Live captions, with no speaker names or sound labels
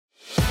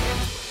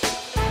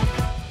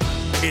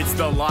It's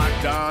the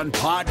Locked On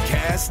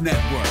Podcast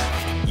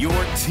Network, your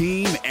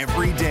team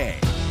every day.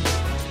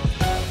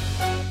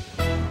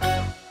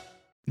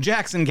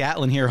 Jackson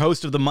Gatlin here,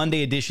 host of the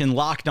Monday edition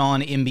Locked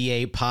On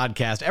NBA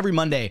podcast. Every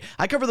Monday,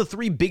 I cover the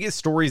three biggest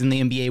stories in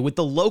the NBA with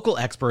the local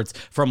experts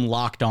from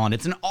Locked On.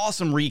 It's an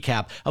awesome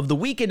recap of the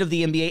weekend of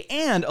the NBA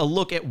and a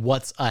look at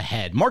what's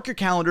ahead. Mark your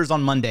calendars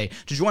on Monday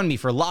to join me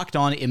for Locked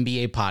On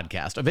NBA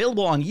podcast,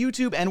 available on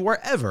YouTube and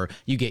wherever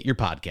you get your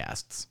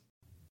podcasts.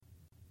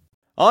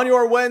 On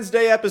your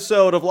Wednesday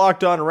episode of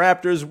Locked On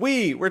Raptors,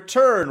 we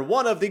return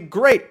one of the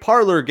great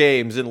parlor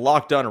games in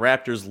Locked On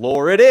Raptors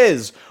lore. It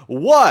is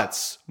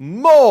What's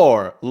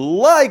More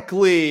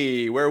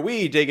Likely, where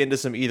we dig into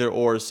some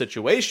either-or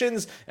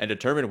situations and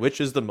determine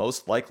which is the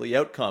most likely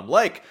outcome,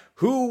 like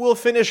who will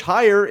finish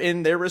higher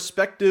in their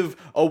respective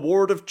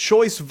award of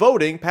choice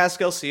voting,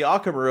 Pascal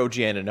Siakam or OG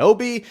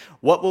Anunoby?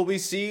 What will we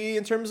see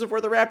in terms of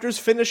where the Raptors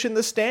finish in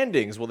the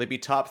standings? Will they be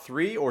top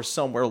three or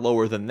somewhere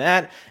lower than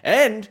that?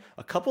 And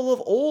a couple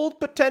of old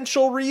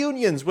potential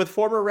reunions with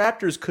former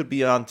Raptors could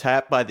be on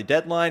tap by the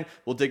deadline.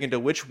 We'll dig into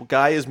which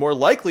guy is more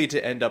likely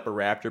to end up a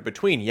Raptor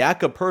between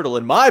Jakob Poeltl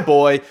and my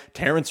boy,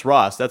 Terrence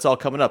Ross. That's all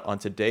coming up on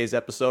today's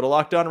episode of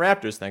Locked On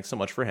Raptors. Thanks so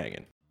much for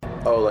hanging.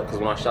 Oh, because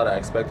when I shot, I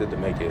expected to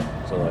make it.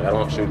 So, I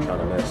don't shoot trying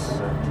to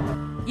miss.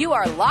 You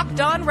are Locked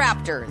On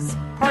Raptors,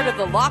 part of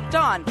the Locked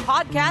On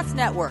Podcast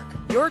Network,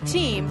 your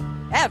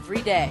team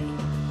every day.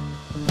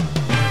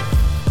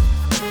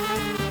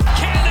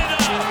 Canada,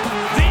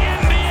 the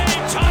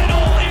NBA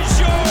title is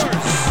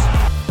yours.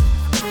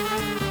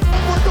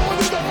 We're going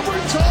to the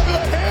overtime of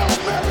the Hail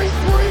Mary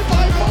 3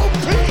 by Mo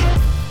Pete.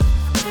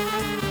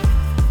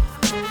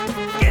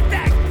 Get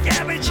that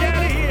garbage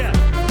out of here.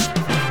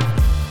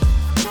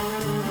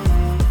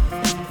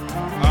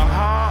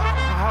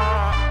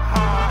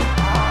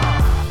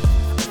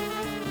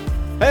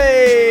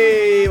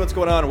 Hey, what's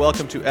going on?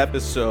 Welcome to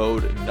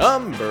episode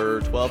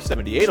number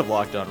 1278 of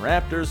Locked On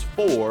Raptors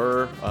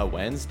for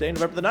Wednesday,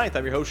 November the 9th.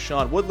 I'm your host,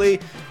 Sean Woodley.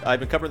 I've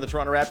been covering the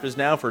Toronto Raptors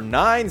now for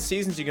 9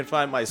 seasons. You can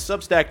find my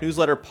Substack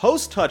newsletter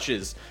Post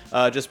Touches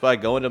just by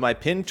going to my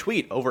pinned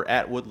tweet over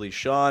at Woodley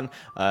Sean.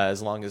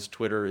 As long as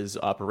Twitter is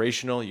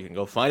operational, you can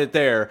go find it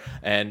there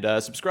and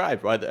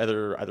subscribe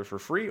either for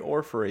free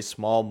or for a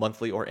small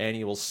monthly or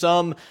annual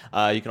sum.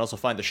 You can also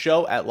find the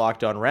show at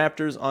Locked On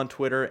Raptors on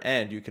Twitter,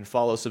 and you can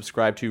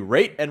subscribe to,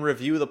 rate, and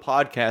review the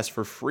podcast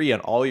for free on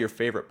all your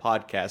favorite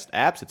podcast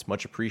apps. It's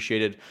much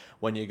appreciated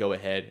when you go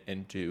ahead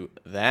and do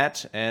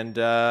that. And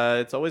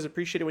it's always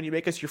appreciated when you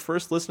make us your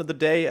first listen of the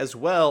day as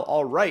well.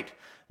 All right,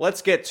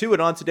 let's get to it.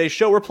 On today's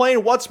show, we're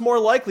playing What's More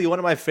Likely, one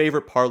of my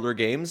favorite parlor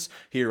games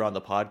here on the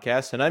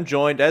podcast. And I'm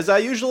joined, as I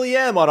usually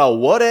am on a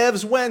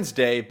Whatevs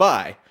Wednesday,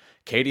 by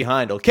Katie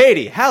Heindl.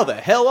 Katie, how the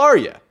hell are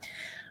you?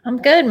 I'm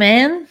good,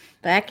 man.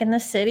 Back in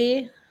the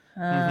city.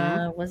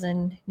 Was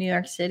in New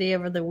York City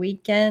over the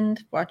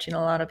weekend, watching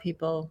a lot of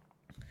people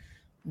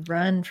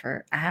run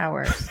for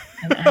hours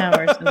and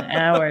hours and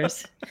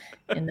hours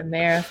in the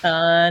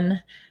marathon.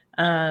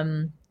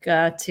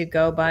 Got to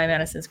go by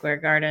Madison Square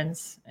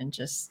Gardens and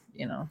just,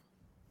 I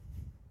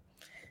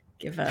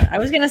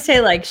was going to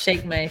say like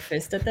shake my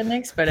fist at the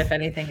Knicks, but if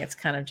anything, it's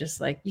kind of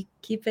just like, you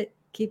keep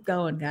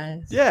going,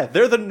 guys. Yeah,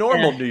 they're the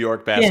normal New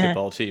York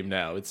basketball team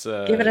now. It's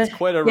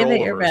quite a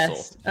role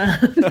reversal.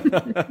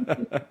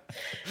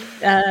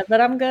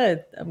 But I'm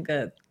good.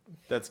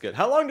 That's good.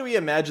 How long do we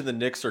imagine the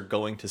Knicks are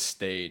going to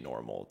stay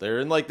normal? They're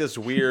in like this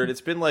weird,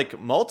 it's been like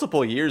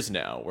multiple years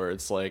now where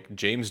it's like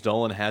James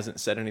Dolan hasn't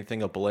set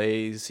anything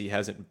ablaze. He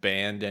hasn't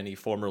banned any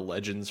former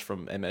legends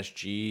from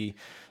MSG.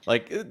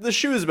 Like the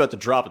shoe is about to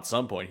drop at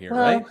some point here,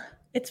 right?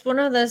 It's one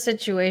of those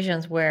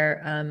situations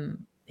where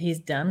he's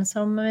done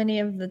so many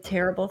of the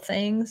terrible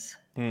things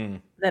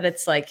that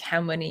it's like, how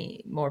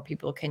many more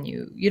people can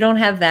you don't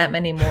have that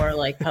many more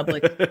like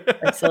public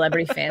like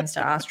celebrity fans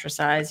to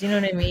ostracise. You know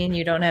what I mean?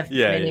 You don't have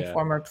many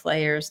former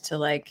players to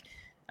like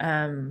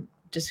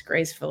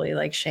disgracefully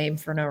like shame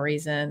for no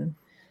reason,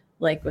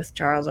 like with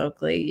Charles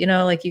Oakley.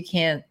 Like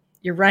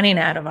you're running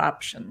out of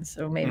options.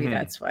 So maybe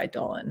that's why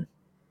Dolan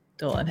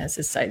has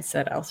his sights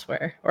set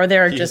elsewhere. Or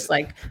they're just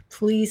like,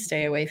 please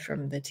stay away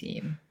from the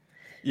team.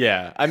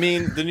 Yeah, I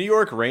mean, the New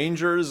York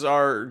Rangers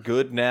are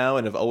good now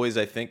and have always,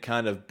 I think,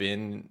 kind of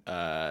been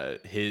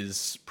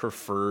his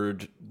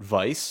preferred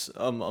vice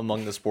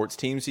among the sports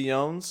teams he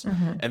owns.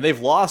 And they've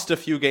lost a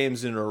few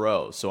games in a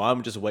row, so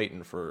I'm just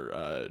waiting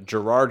for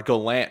Gerard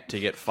Gallant to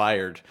get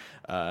fired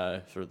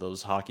for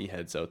those hockey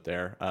heads out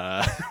there.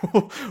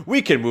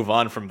 We can move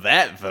on from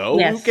that, though.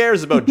 Yes. Who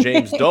cares about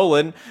James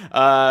Dolan?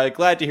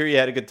 Glad to hear you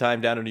had a good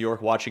time down in New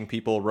York watching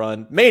people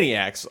run.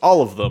 Maniacs,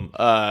 all of them,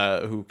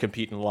 who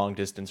compete in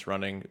long-distance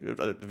running.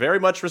 Very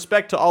much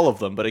respect to all of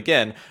them. But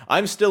again,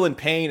 I'm still in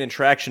pain and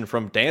traction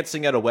from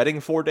dancing at a wedding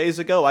 4 days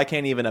ago. I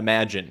can't even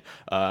imagine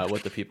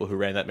what the people who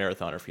ran that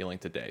marathon are feeling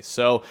today.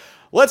 So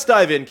let's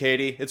dive in,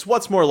 Katie. It's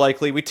What's More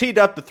Likely. We teed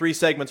up the 3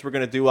 segments we're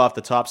going to do off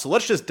the top. So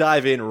let's just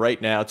dive in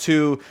right now to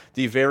to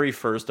the very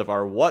first of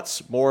our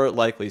what's more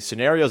likely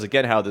scenarios.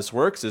 Again, how this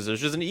works is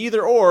there's just an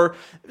either or,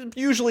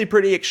 usually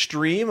pretty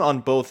extreme on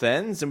both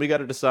ends, and we got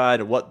to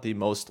decide what the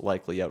most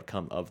likely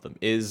outcome of them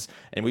is.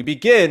 And we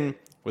begin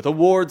with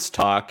awards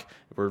talk.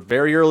 We're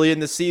very early in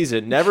the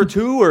season, never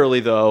too early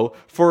though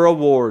for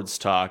awards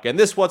talk. And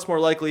this what's more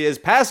likely is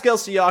Pascal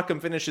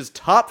Siakam finishes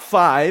top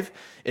 5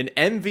 in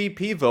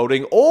MVP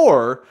voting,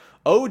 or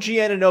OG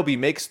Anunoby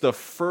makes the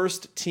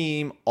first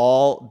team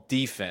all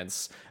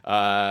defense.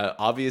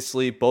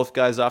 Obviously, both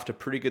guys off to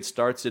pretty good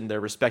starts in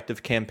their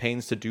respective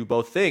campaigns to do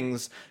both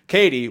things.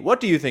 Katie, what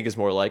do you think is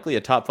more likely,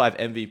 a top 5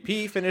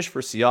 MVP finish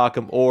for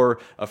Siakam or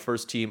a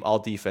first team all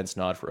defense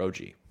nod for OG?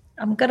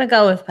 I'm going to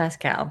go with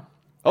Pascal.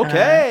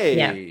 Okay.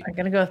 Yeah, I'm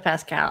going to go with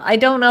Pascal. I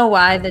don't know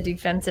why the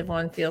defensive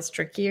one feels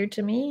trickier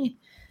to me.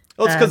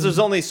 Well, it's because there's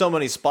only so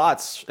many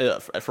spots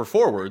for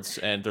forwards,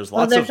 and there's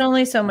lots of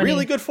only so many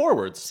really good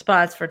forwards.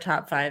 Spots for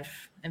top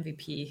 5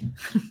 MVP.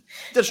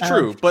 That's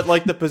true, but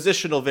like the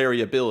positional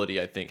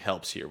variability, I think,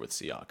 helps here with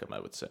Siakam, I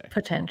would say.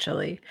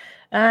 Potentially.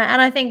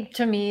 And I think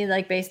to me,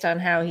 like based on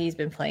how he's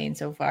been playing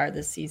so far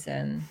this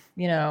season,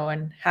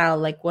 and how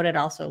like what it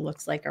also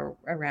looks like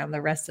around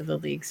the rest of the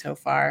league so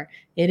far,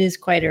 it is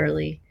quite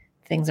early.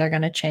 Things are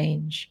going to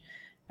change.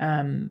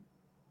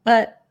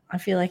 But I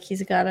feel like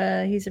he's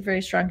a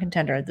very strong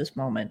contender at this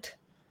moment.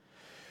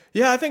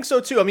 Yeah, I think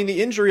so too. I mean,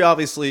 the injury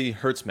obviously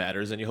hurts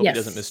matters, and you hope he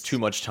doesn't miss too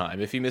much time.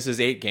 If he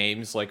misses 8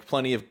 games, like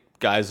plenty of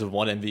guys have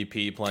won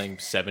MVP playing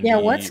 70. Yeah,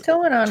 what's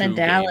going on in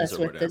Dallas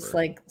with this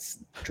like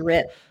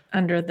drip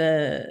under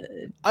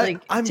the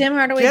Tim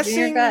Hardaway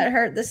Jr. got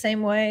hurt the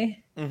same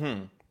way.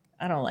 Mm-hmm.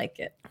 I don't like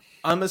it.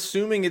 I'm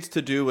assuming it's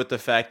to do with the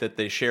fact that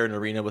they share an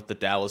arena with the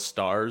Dallas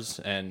Stars,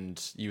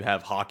 and you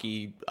have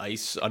hockey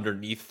ice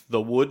underneath the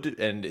wood,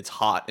 and it's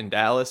hot in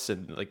Dallas,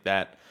 and like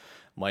that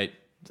might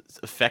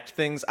affect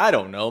things. I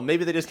don't know.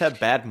 Maybe they just have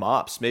bad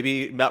mops.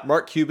 Maybe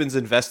Mark Cuban's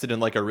invested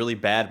in like a really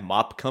bad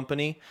mop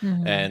company,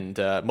 and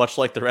much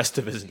like the rest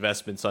of his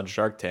investments on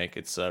Shark Tank,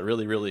 it's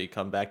really, really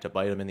come back to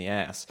bite him in the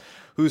ass.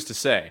 Who's to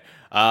say?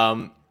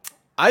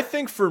 I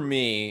think for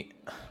me,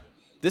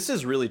 this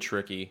is really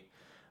tricky.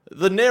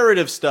 The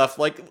narrative stuff,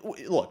 like,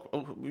 look,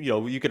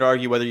 you could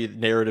argue whether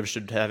narrative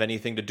should have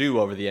anything to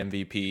do over the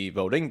MVP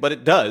voting, but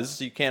it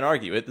does. You can't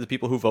argue it. The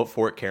people who vote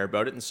for it care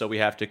about it, and so we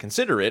have to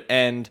consider it.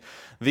 And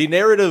the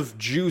narrative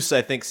juice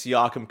I think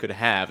Siakam could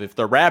have, if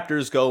the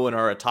Raptors go and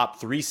are a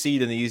top 3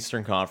 seed in the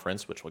Eastern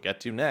Conference, which we'll get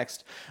to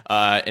next,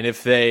 and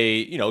if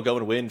they, go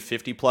and win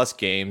 50-plus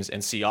games,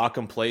 and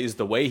Siakam plays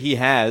the way he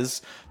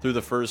has through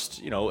the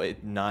first,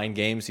 9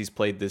 games he's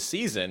played this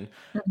season,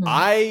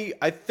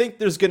 I think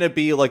there's going to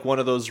be like one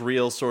of those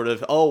real sort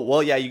of,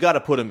 you got to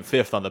put him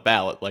 5th on the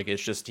ballot. Like,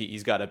 it's just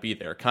he's got to be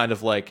there. Kind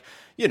of like,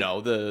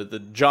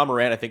 the John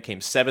Morant I think came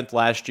 7th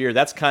last year.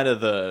 That's kind of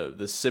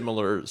the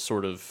similar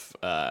sort of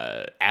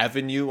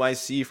avenue I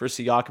see for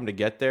Siakam to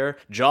get there.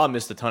 Ja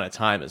missed a ton of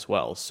time as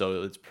well,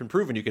 so it's been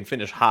proven you can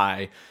finish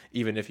high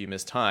even if you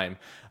miss time.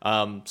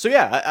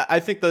 I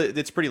think that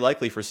it's pretty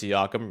likely for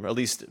Siakam, or at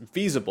least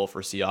feasible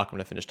for Siakam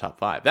to finish top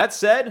 5. That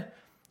said,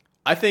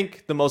 I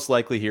think the most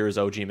likely here is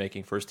OG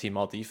making first team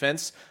all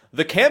defense.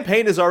 The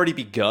campaign has already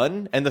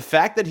begun, and the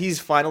fact that he's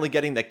finally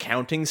getting the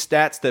counting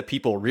stats that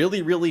people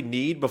really, really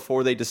need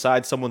before they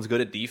decide someone's good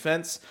at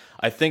defense,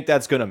 I think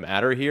that's going to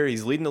matter here.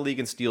 He's leading the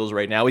league in steals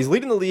right now. He's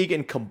leading the league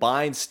in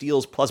combined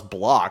steals plus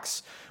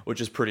blocks,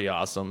 which is pretty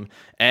awesome.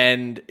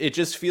 And it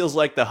just feels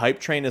like the hype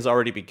train has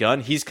already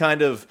begun. He's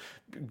kind of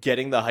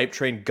getting the hype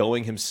train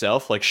going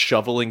himself, like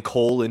shoveling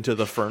coal into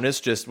the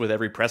furnace just with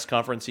every press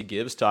conference he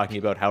gives, talking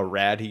about how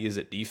rad he is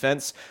at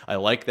defense. I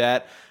like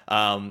that.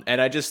 And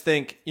I just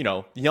think,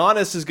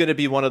 Giannis is going to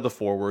be one of the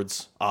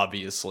forwards,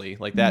 obviously.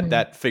 Like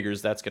that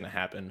figures that's going to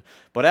happen.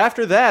 But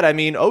after that, I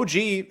mean,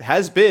 OG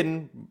has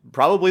been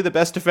probably the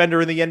best defender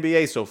in the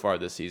NBA so far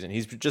this season.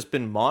 He's just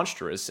been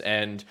monstrous,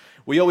 and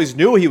we always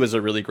knew he was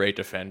a really great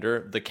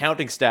defender. The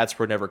counting stats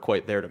were never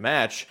quite there to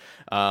match.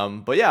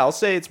 But yeah, I'll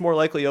say it's more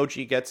likely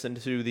OG gets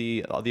into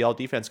the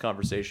all-defense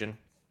conversation,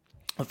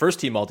 the first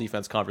team all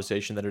defense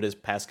conversation, than it is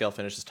Pascal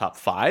finishes top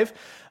 5.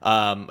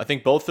 I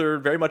think both are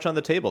very much on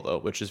the table though,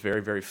 which is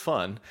very, very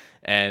fun.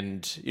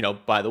 And,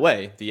 by the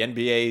way, the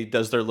NBA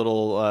does their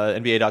little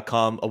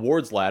NBA.com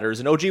awards ladders,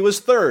 and OG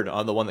was 3rd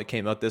on the one that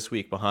came out this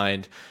week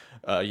behind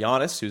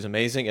Giannis, who's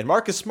amazing, and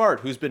Marcus Smart,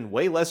 who's been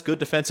way less good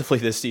defensively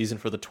this season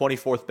for the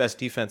 24th best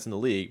defense in the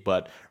league,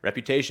 but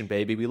reputation,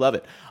 baby, we love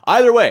it.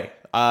 Either way,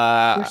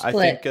 I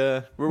think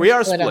we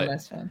are split on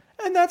this one.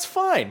 And that's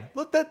fine.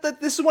 Look,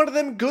 this is one of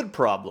them good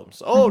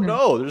problems. Oh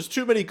no, there's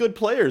too many good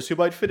players who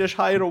might finish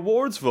high in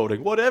awards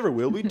voting. Whatever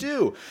will we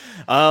do?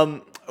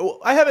 I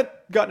haven't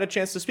gotten a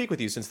chance to speak with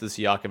you since the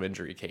Siakam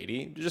injury,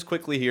 Katie. Just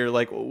quickly here,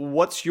 like,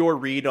 what's your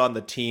read on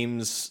the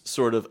team's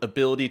sort of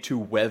ability to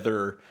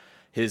weather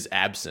his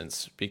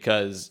absence,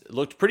 because it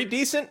looked pretty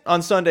decent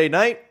on Sunday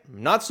night,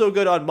 not so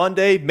good on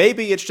Monday.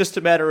 Maybe it's just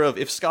a matter of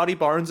if Scotty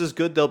Barnes is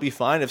good, they'll be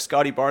fine. If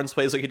Scotty Barnes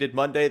plays like he did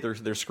Monday,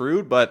 they're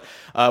screwed. But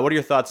what are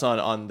your thoughts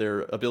on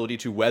their ability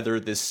to weather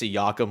this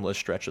Siakam-less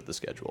stretch of the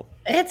schedule?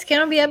 It's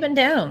gonna be up and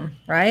down,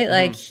 right?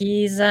 Like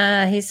he's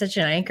such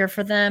an anchor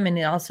for them, and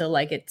also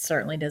like it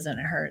certainly doesn't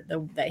hurt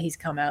that he's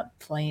come out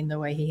playing the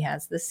way he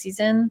has this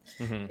season.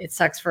 It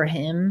sucks for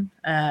him.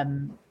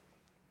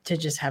 To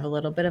just have a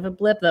little bit of a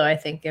blip, though I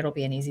think it'll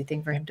be an easy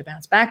thing for him to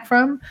bounce back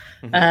from.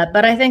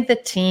 But I think the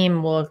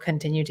team will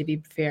continue to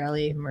be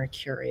fairly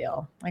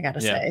mercurial, I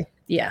gotta say.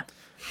 Yeah,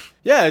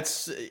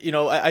 it's,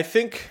 I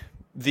think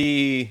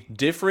the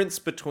difference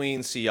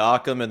between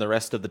Siakam and the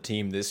rest of the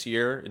team this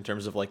year, in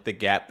terms of like the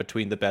gap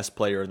between the best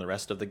player and the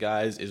rest of the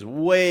guys, is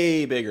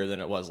way bigger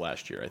than it was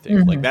last year. I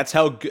think like that's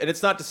how good, and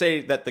it's not to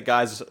say that the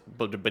guys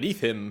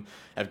beneath him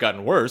have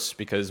gotten worse,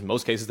 because in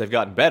most cases they've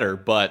gotten better,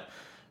 but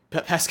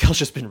Pascal's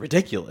just been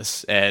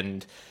ridiculous.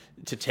 And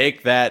to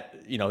take that,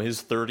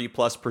 his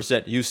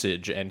 30+%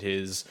 usage and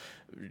his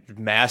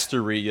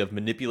mastery of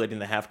manipulating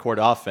the half-court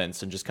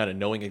offense and just kind of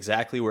knowing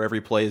exactly where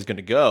every play is going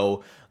to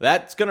go,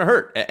 that's going to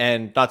hurt.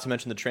 And not to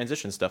mention the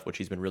transition stuff, which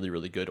he's been really,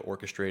 really good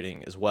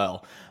orchestrating as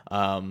well.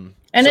 And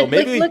so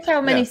look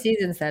how many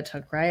seasons that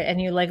took, right? And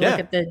you look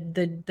at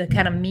the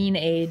kind of mean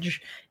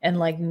age and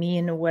like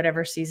mean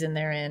whatever season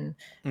they're in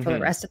for the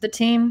rest of the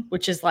team,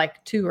 which is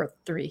like 2 or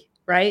 3.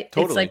 Right.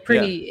 Totally. It's like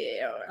pretty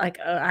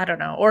I don't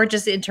know, or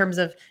just in terms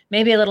of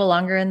maybe a little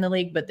longer in the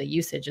league, but the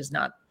usage is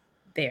not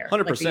there.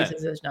 100%. Like the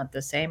usage is not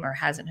the same, or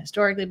hasn't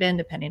historically been,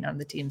 depending on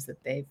the teams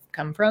that they've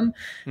come from.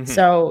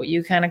 So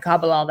you kind of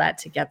cobble all that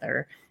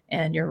together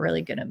and you're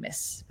really going to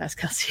miss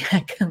Pascal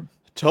Siakam.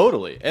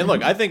 Totally. And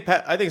look, I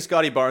think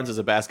Scotty Barnes is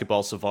a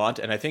basketball savant,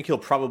 and I think he'll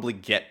probably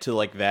get to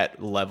like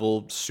that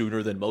level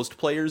sooner than most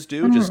players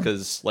do, just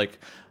because look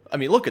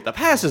at the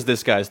passes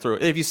this guy's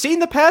throwing. Have you seen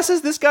the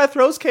passes this guy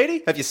throws,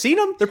 Katie? Have you seen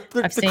them? They're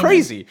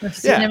crazy. I've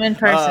seen them in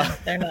person.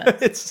 They're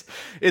nuts.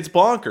 It's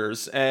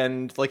bonkers.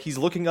 And like he's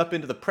looking up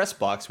into the press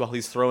box while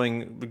he's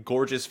throwing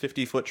gorgeous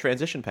 50-foot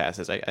transition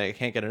passes. I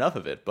can't get enough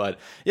of it. But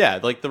yeah,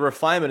 like the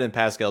refinement in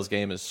Pascal's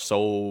game is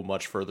so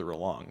much further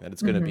along that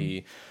it's going to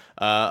be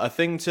a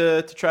thing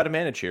to try to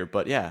manage here.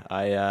 But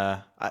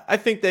yeah, I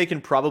think they can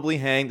probably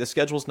hang. The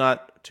schedule's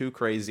not too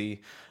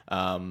crazy.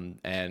 And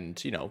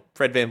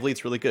Fred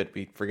VanVleet's really good.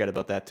 We forget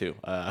about that too.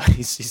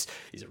 He's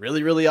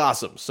really, really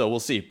awesome. So we'll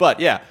see. But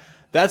yeah,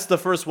 that's the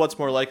first What's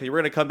More Likely. We're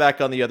going to come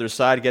back on the other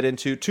side, get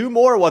into 2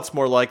 more What's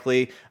More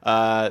Likely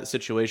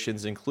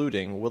situations,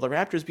 including, will the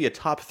Raptors be a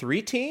top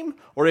 3 team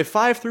or a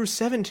 5 through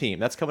 7 team?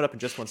 That's coming up in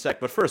just one sec.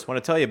 But first, I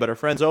want to tell you about our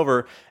friends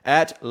over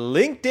at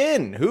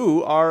LinkedIn,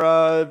 who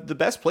are the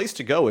best place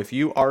to go if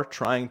you are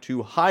trying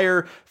to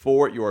hire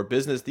for your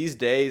business. These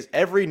days,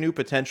 every new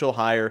potential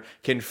hire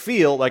can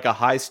feel like a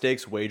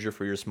high-stakes wager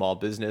for your small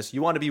business.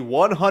 You want to be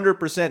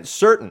 100%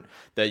 certain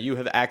that you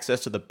have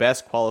access to the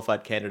best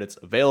qualified candidates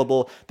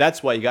available.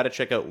 That's why you got to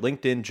check out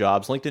LinkedIn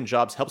Jobs. LinkedIn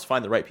Jobs helps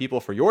find the right people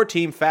for your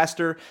team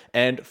faster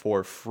and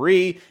for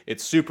free.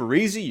 It's super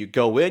easy. You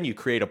go in, you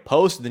create a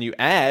post, and then you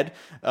add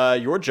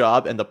your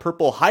job and the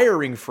purple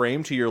hiring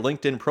frame to your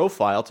LinkedIn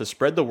profile to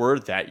spread the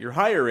word that you're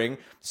hiring.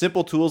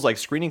 Simple tools like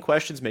screening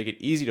questions make it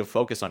easy to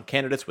focus on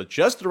candidates with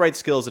just the right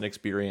skills and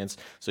experience,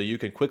 so you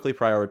can quickly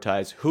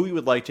prioritize who you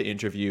would like to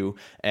interview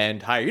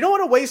and hire. You don't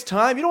want to waste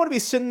time. You don't want to be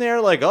sitting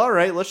there like, all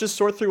right, let's just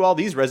sort through all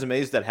these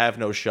resumes that have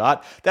no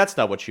shot. That's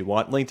not what you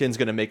want. LinkedIn's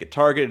going to make it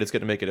targeted. It's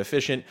going to make it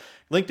efficient.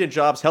 LinkedIn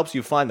Jobs helps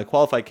you find the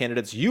qualified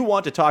candidates you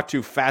want to talk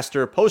to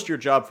faster. Post your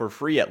job for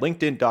free at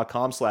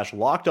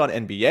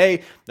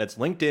linkedin.com/lockedonnba. That's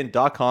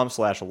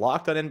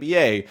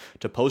linkedin.com/lockedonnba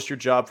to post your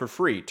job for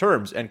free.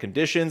 Terms and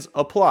conditions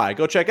apply.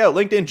 Go check out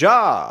LinkedIn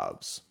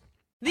Jobs.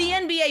 The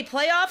NBA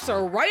playoffs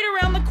are right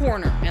around the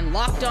corner, and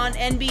Locked On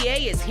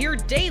NBA is here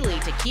daily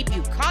to keep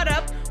you caught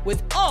up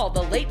with all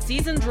the late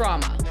season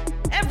drama.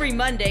 Every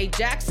Monday,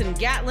 Jackson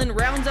Gatlin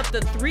rounds up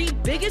the 3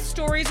 biggest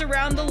stories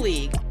around the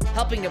league,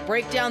 helping to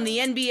break down the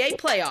NBA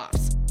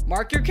playoffs.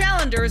 Mark your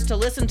calendars to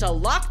listen to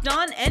Locked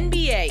On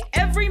NBA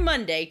every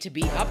Monday to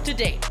be up to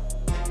date.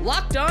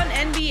 Locked On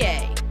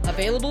NBA,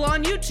 available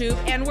on YouTube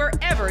and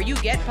wherever you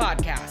get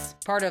podcasts.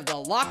 Part of the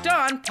Locked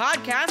On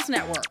Podcast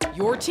Network,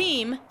 your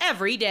team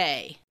every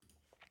day.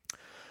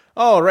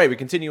 All right, we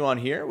continue on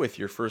here with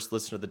your first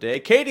listener of the day,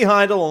 Katie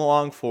Heindl,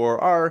 along for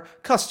our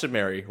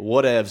customary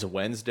Whatevs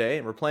Wednesday,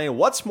 and we're playing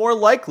What's More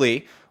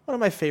Likely, one of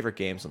my favorite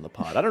games on the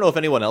pod. I don't know if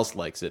anyone else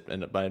likes it,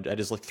 and I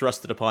just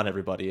thrust it upon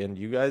everybody, and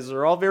you guys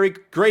are all very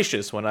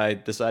gracious when I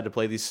decide to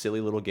play these silly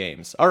little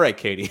games. All right,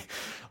 Katie,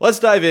 let's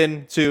dive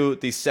into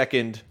the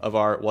second of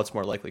our What's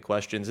More Likely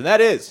questions, and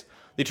that is,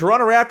 the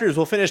Toronto Raptors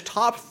will finish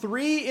top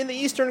 3 in the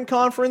Eastern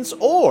Conference,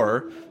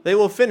 or they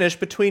will finish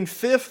between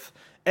 5th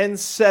and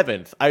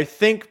 7th. I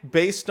think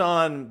based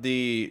on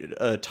the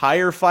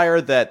tire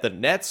fire that the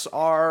Nets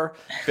are,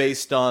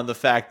 based on the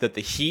fact that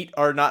the Heat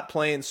are not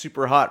playing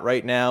super hot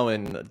right now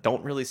and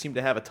don't really seem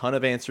to have a ton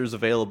of answers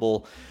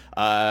available,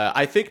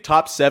 I think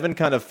top 7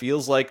 kind of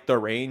feels like the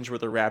range where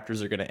the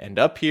Raptors are going to end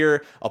up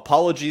here.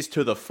 Apologies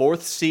to the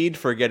 4th seed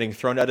for getting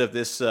thrown out of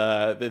this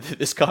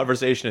this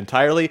conversation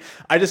entirely.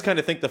 I just kind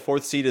of think the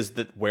 4th seed is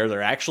where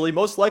they're actually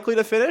most likely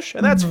to finish,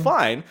 and that's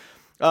fine.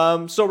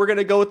 So we're going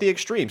to go with the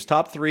extremes.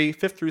 Top 3,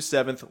 5th through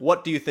 7th.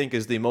 What do you think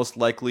is the most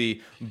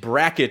likely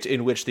bracket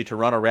in which the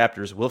Toronto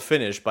Raptors will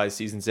finish by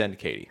season's end,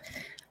 Katie?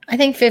 I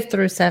think 5th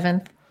through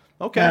 7th.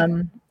 Okay.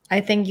 I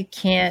think you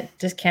can't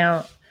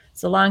discount.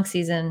 It's a long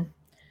season.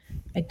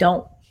 I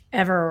don't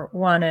ever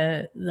want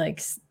to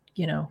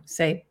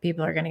say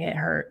people are going to get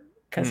hurt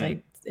because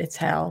it's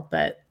hell,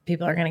 but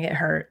people are going to get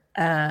hurt.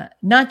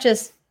 Not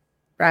just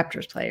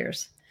Raptors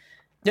players.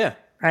 Yeah.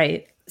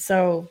 Right.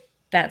 So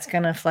that's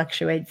going to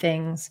fluctuate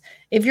things.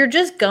 If you're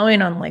just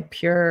going on like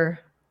pure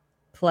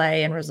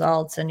play and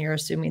results and you're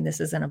assuming this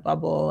isn't a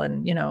bubble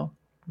and,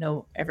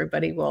 no,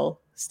 everybody will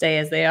stay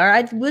as they are,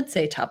 I would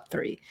say top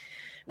 3.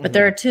 But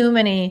there are too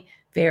many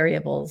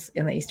variables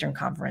in the Eastern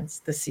Conference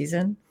this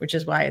season, which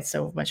is why it's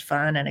so much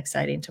fun and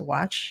exciting to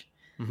watch,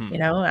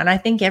 and I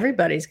think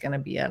everybody's going to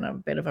be on a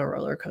bit of a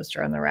roller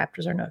coaster, and the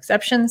Raptors are no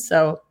exception.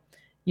 So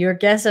your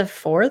guess of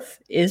 4th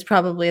is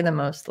probably the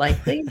most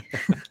likely.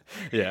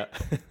 Yeah.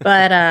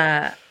 But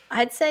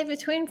I'd say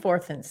between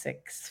 4th and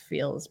 6th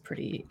feels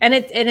pretty, and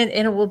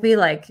it will be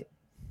like,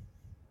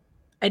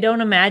 I don't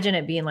imagine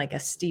it being like a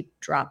steep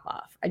drop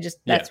off.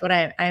 That's what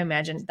I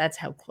imagine. That's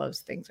how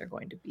close things are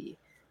going to be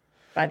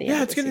by the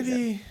end of the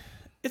season.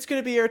 It's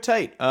going to be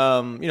airtight.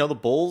 The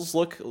Bulls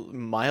look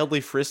mildly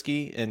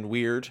frisky and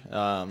weird,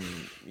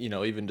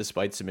 even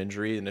despite some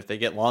injury. And if they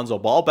get Lonzo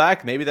Ball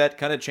back, maybe that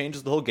kind of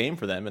changes the whole game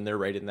for them. And they're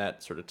right in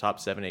that sort of top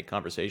 7, 8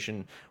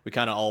 conversation. We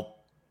kind of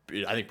all,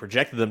 I think,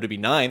 projected them to be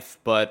 9th,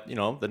 but,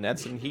 the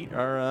Nets and Heat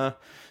are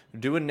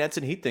doing Nets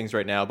and Heat things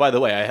right now. By the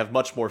way, I have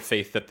much more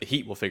faith that the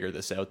Heat will figure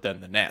this out than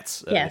the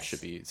Nets. Yes. It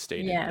should be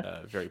stated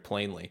very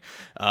plainly.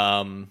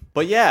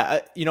 But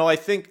yeah, I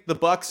think the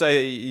Bucks,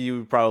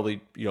 you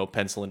probably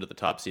pencil into the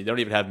top seed. They don't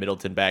even have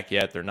Middleton back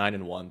yet. They're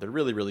 9-1. They're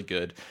really, really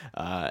good.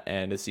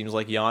 And it seems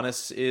like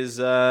Giannis is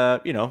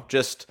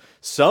just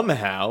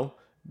somehow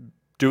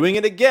doing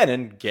it again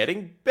and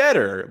getting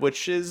better,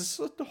 which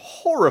is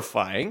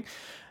horrifying.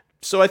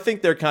 So I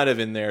think they're kind of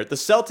in there. The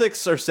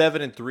Celtics are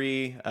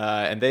 7-3,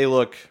 and they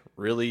look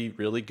really,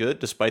 really good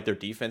despite their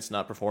defense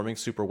not performing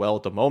super well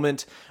at the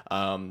moment.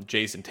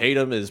 Jason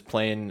Tatum is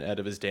playing out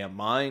of his damn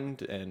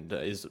mind and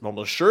is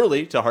almost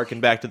surely, to harken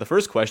back to the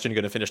first question,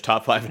 going to finish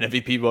top 5 in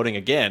MVP voting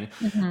again.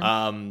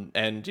 And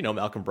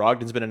Malcolm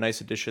Brogdon's been a nice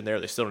addition there.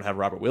 They still don't have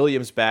Robert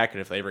Williams back, and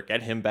if they ever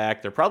get him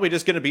back, they're probably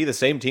just going to be the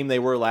same team they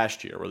were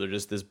last year, where they're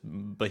just this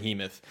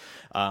behemoth.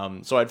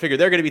 So I'd figure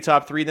they're going to be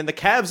top 3. Then the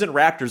Cavs and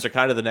Raptors are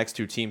kind of the next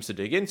 2 teams to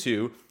dig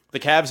into. The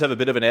Cavs have a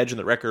bit of an edge in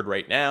the record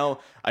right now.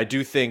 I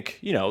do think,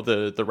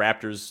 the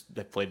Raptors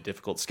have played a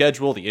difficult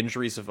schedule. The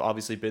injuries have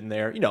obviously been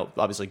there.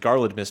 Obviously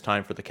Garland missed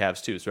time for the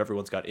Cavs too, so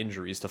everyone's got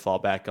injuries to fall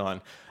back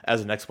on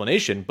as an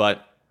explanation.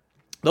 But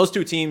those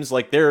 2 teams,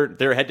 like their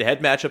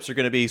head-to-head matchups are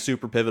going to be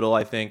super pivotal,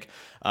 I think.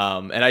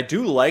 And I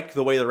do like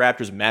the way the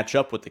Raptors match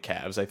up with the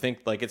Cavs. I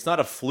think it's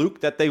not a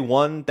fluke that they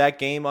won that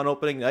game on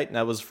opening night, and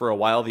that was for a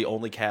while the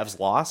only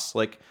Cavs loss.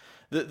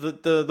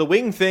 The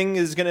wing thing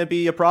is going to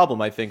be a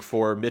problem, I think,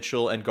 for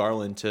Mitchell and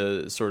Garland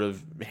to sort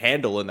of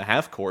handle in the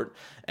half court.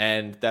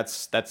 And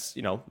that's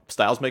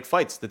styles make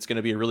fights. That's going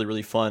to be a really,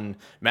 really fun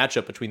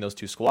matchup between those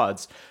 2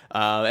 squads.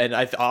 And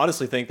I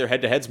honestly think their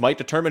head-to-heads might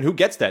determine who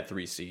gets that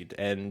 3 seed.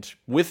 And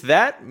with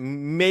that,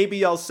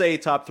 maybe I'll say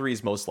top 3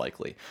 is most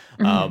likely.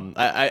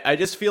 I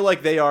just feel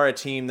like they are a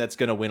team that's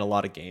going to win a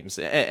lot of games.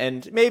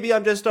 And maybe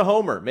I'm just a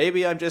homer.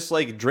 Maybe I'm just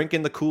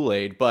drinking the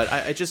Kool-Aid. But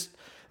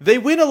they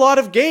win a lot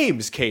of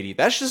games, Katie.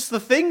 That's just the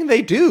thing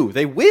they do.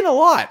 They win a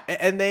lot,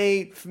 and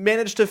they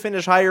manage to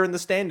finish higher in the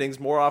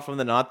standings more often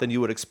than not than you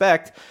would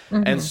expect.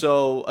 And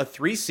so a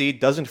 3 seed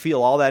doesn't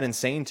feel all that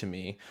insane to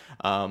me.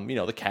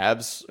 The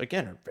Cavs,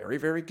 again, are very,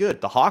 very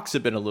good. The Hawks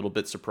have been a little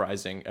bit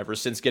surprising ever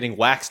since getting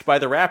waxed by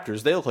the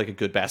Raptors. They look like a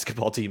good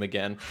basketball team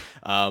again.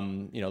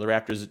 The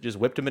Raptors just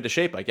whipped them into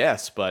shape, I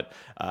guess. But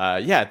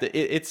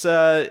it's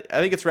I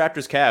think it's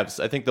Raptors Cavs.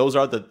 I think those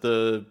are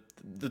the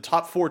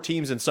top 4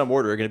 teams in some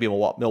order are going to be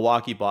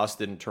Milwaukee,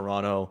 Boston,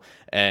 Toronto,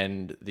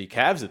 and the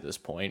Cavs at this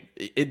point.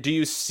 Do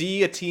you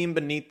see a team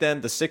beneath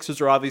them? The Sixers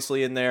are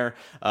obviously in there.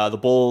 The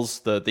Bulls,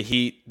 the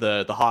Heat,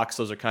 the Hawks,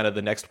 those are kind of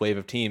the next wave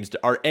of teams.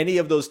 Are any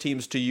of those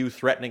teams to you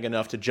threatening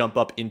enough to jump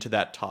up into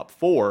that top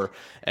 4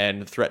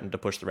 and threaten to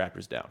push the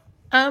Raptors down?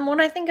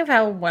 When I think of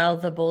how well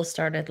the Bulls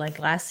started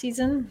last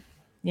season,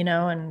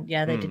 and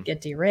they did get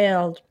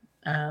derailed,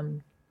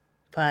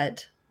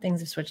 but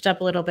things have switched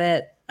up a little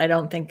bit. I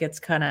don't think it's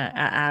kind of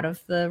out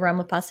of the realm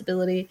of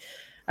possibility.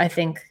 I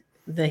think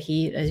the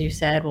Heat, as you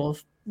said,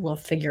 will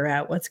figure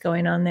out what's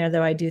going on there,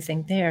 though I do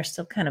think they are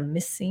still kind of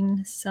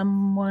missing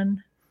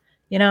someone.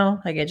 You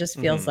know, like it just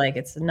feels like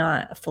it's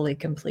not a fully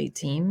complete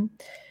team.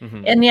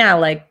 Mm-hmm. And yeah,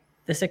 like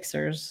the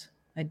Sixers,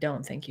 I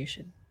don't think you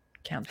should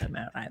count them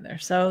out either.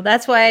 So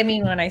that's why I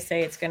mean when I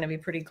say it's going to be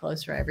pretty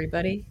close for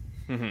everybody.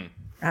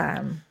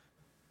 Mm-hmm.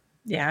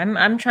 Yeah,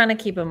 I'm trying to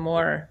keep a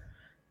more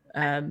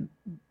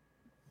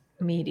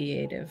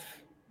mediative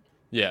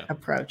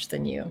approach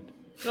than you.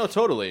 No,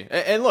 totally.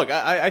 And look,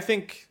 I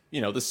think,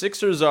 the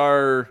Sixers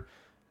are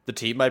the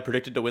team I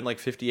predicted to win like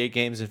 58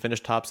 games and finish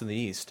tops in the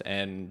East.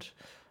 And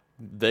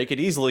they could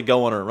easily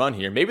go on a run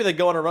here. Maybe they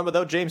go on a run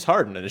without James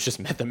Harden, and it's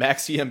just the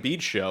Maxey Embiid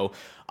show.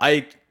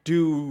 I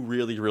do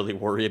really, really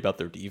worry about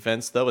their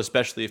defense, though,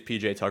 especially if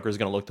PJ Tucker is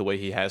going to look the way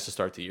he has to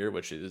start the year,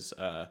 which is,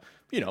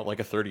 like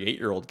a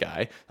 38-year-old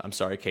guy. I'm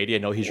sorry, Katie. I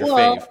know he's your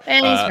fave.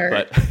 And he's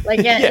hurt. But,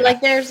 like,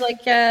 like there's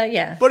like,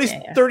 yeah. But he's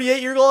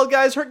 38-year-old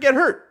guys get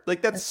hurt.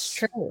 Like that's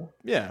true.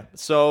 Yeah.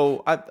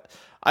 So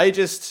I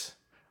just...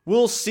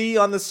 We'll see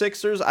on the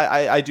Sixers.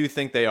 I do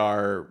think they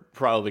are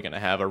probably going to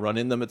have a run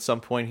in them at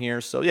some point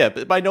here. So, yeah,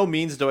 but by no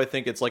means do I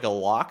think it's like a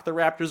lock the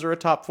Raptors are a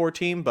top 4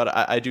 team, but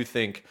I do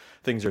think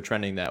things are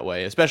trending that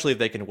way, especially if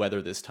they can weather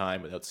this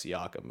time without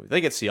Siakam. If they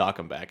get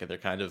Siakam back and they're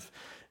kind of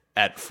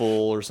at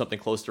full or something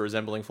close to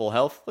resembling full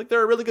health, like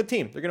they're a really good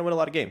team. They're going to win a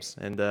lot of games,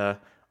 and I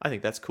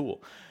think that's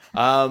cool.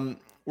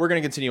 We're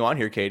going to continue on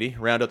here, Katie,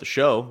 round out the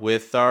show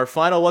with our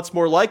final What's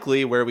More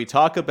Likely, where we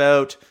talk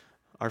about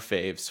our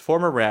faves,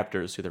 former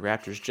Raptors, who the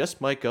Raptors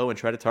just might go and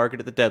try to target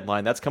at the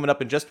deadline. That's coming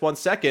up in just 1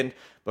 second.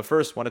 But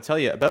first, want to tell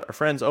you about our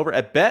friends over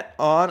at Bet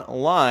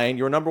Online,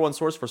 your number one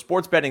source for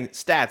sports betting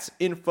stats,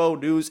 info,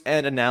 news,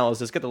 and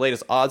analysis. Get the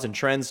latest odds and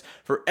trends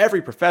for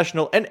every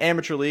professional and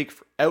amateur league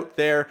out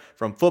there,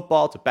 from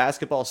football to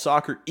basketball,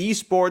 soccer,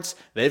 esports.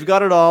 They've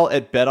got it all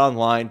at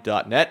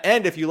betonline.net.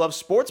 And if you love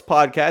sports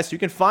podcasts, you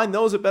can find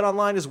those at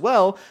BetOnline as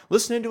well.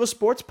 Listening to a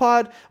sports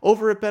pod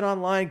over at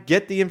BetOnline,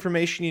 get the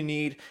information you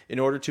need in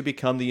order to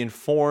become the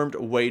informed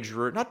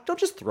wagerer. Don't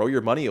just throw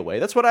your money away.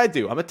 That's what I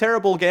do. I'm a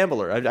terrible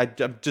gambler. I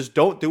just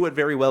don't do it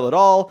very well at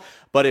all.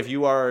 But if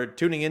you are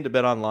tuning into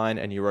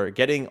BetOnline and you are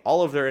getting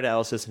all of their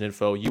analysis and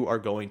info, you are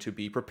going to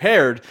be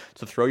prepared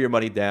to throw your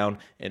money down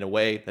in a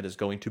way that is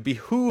going to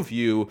behoove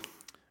you.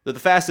 The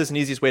fastest and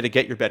easiest way to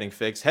get your betting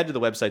fix. Head to the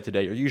website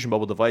today or use your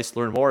mobile device to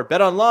learn more.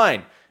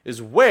 BetOnline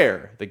is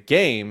where the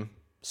game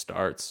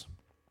starts.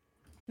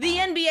 The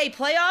NBA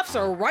playoffs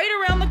are right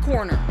around the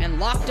corner, and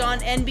Locked On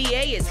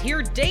NBA is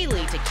here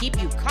daily to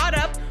keep you caught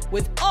up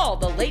with all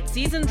the late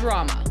season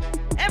drama.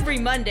 Every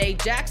Monday,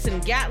 Jackson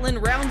Gatlin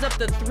rounds up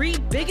the 3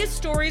 biggest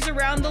stories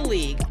around the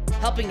league,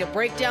 helping to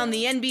break down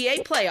the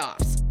NBA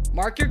playoffs.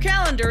 Mark your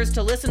calendars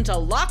to listen to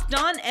Locked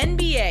On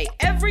NBA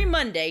every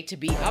Monday to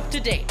be up to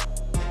date.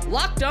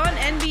 Locked On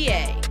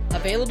NBA,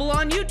 available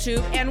on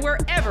YouTube and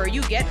wherever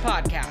you get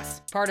podcasts.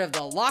 Part of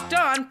the Locked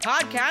On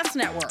Podcast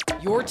Network,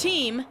 your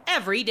team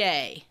every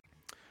day.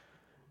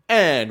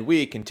 And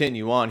we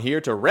continue on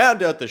here to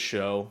round out the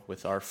show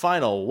with our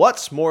final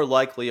What's More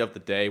Likely of the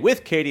day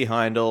with Katie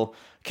Heindl.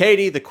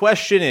 Katie, the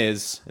question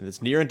is, and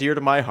it's near and dear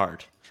to my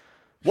heart,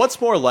 what's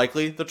more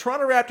likely, the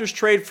Toronto Raptors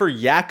trade for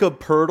Jakob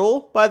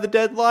Poeltl by the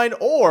deadline,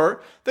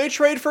 or they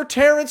trade for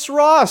Terrence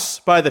Ross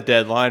by the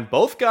deadline?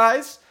 Both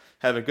guys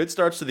having good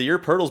starts to the year.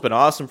 Poeltl's been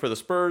awesome for the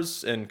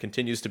Spurs and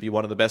continues to be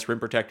one of the best rim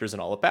protectors in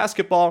all of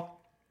basketball.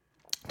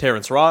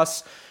 Terrence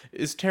Ross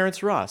is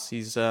Terrence Ross.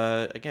 He's,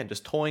 again,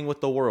 just toying with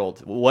the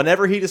world.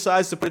 Whenever he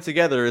decides to put it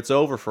together, it's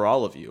over for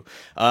all of you.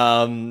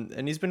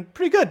 And he's been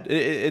pretty good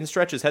in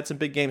stretches. Had some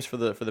big games for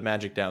the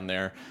Magic down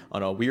there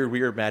on a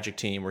weird Magic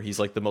team where he's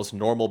like the most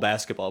normal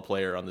basketball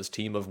player on this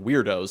team of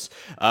weirdos.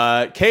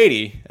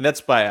 Katie, and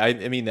that's I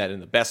mean that in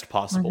the best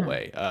possible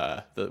way.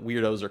 The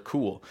weirdos are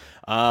cool.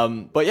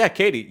 But yeah,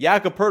 Katie,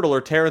 Jakob Poeltl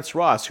or Terrence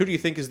Ross, who do you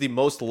think is the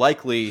most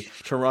likely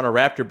Toronto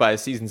Raptor by a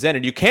season's end?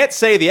 And you can't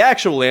say the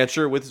actual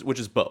answer, which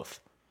is both.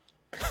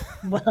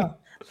 Well,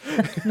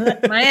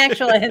 my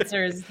actual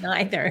answer is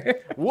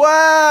neither.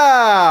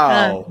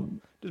 Wow.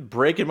 Just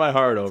breaking my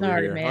heart over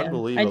here. Man.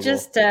 Unbelievable.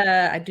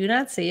 I do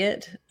not see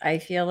it. I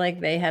feel like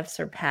they have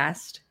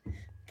surpassed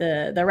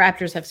the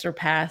Raptors have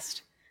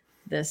surpassed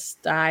this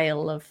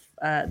style of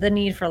the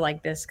need for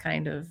like this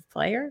kind of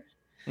player.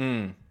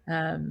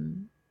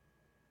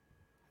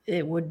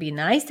 It would be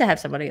nice to have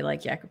somebody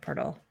like Jakob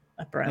Poeltl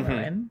up around the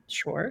rim,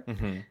 sure.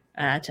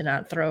 To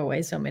not throw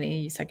away so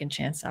many second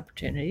chance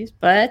opportunities.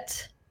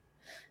 But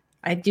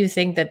I do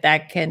think that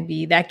gap can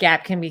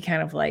be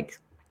kind of like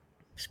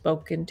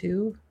spoken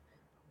to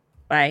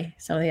by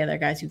some of the other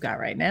guys you got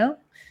right now.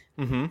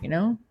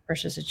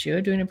 Versus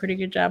Achua doing a pretty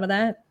good job of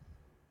that,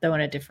 though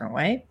in a different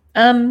way.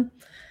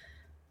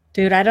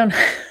 Dude, I don't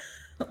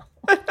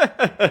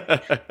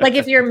like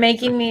if you're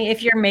making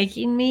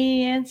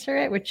me answer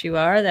it, which you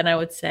are, then I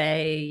would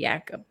say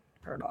Jakob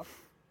Poeltl.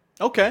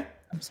 Okay.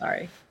 I'm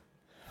sorry.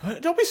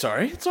 Don't be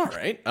sorry. It's all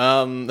right.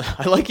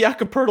 I like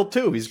Jakob Poeltl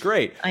too. He's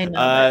great. I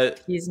know.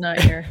 He's not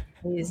here.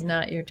 He's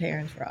not your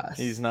Terrence Ross.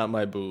 He's not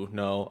my boo,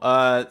 no.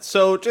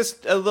 So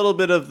just a little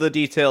bit of the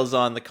details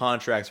on the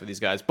contracts for these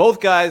guys. Both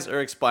guys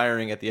are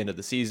expiring at the end of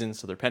the season,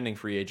 so they're pending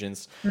free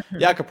agents.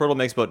 Jakob Poeltl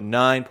makes about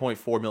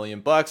 $9.4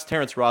 million.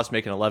 Terrence Ross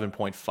making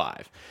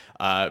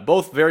 11.5.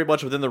 Both very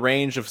much within the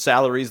range of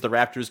salaries the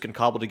Raptors can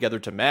cobble together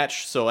to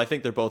match, so I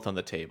think they're both on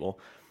the table.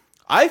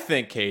 I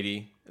think,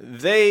 Katie,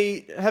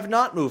 they have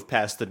not moved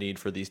past the need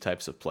for these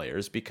types of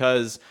players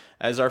because,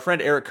 as our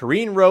friend Eric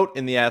Kareen wrote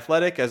in The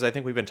Athletic, as I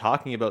think we've been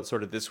talking about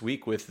sort of this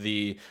week with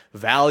the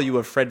value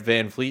of Fred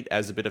VanVleet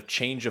as a bit of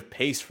change of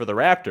pace for the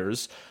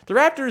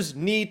Raptors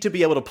need to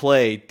be able to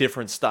play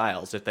different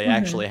styles if they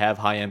actually have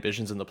high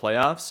ambitions in the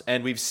playoffs.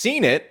 And we've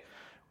seen it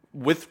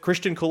with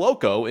Christian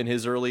Koloko in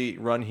his early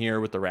run here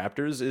with the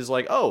Raptors is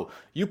like, oh,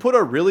 you put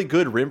a really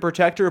good rim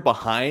protector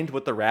behind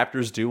what the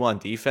Raptors do on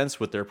defense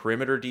with their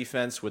perimeter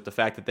defense, with the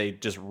fact that they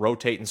just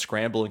rotate and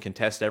scramble and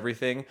contest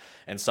everything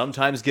and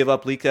sometimes give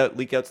up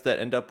leakouts that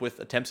end up with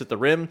attempts at the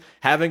rim.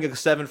 Having a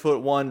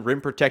 7'1"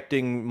 rim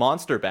protecting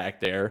monster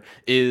back there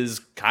is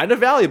kind of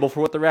valuable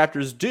for what the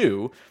Raptors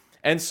do.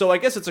 And so I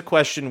guess it's a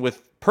question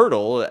with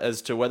Poeltl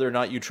as to whether or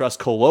not you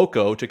trust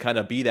Koloko to kind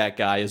of be that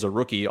guy as a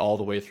rookie all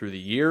the way through the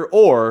year,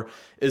 or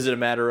is it a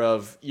matter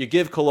of you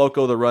give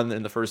Koloko the run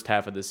in the first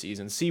half of the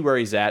season, see where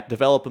he's at,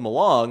 develop him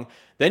along,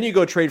 then you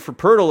go trade for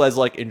Poeltl as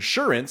like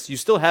insurance. You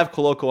still have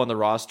Koloko on the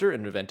roster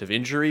in event of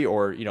injury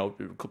or,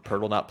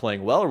 Poeltl not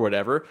playing well or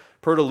whatever.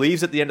 Poeltl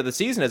leaves at the end of the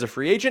season as a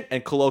free agent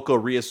and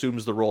Koloko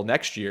reassumes the role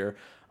next year.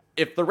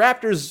 If the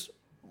Raptors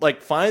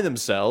find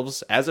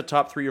themselves as a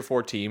top 3 or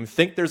 4 team,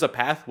 think there's a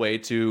pathway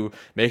to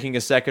making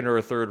a second or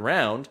a third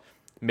round,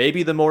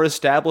 maybe the more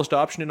established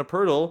option in a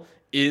Poeltl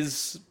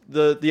is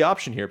the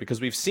option here,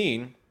 because we've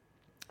seen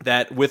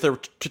that with a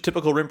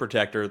typical rim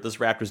protector, this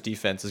Raptors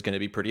defense is going to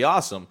be pretty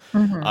awesome.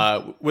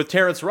 With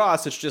Terrence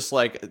Ross, it's just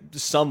like,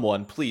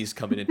 someone please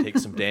come in and take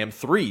some damn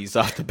threes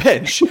off the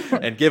bench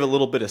and give a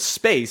little bit of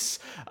space.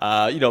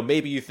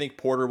 Maybe you think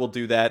Porter will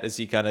do that as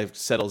he kind of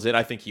settles in.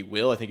 I think he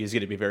will. I think he's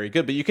going to be very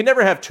good, but you can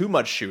never have too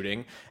much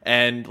shooting.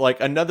 And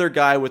another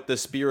guy with the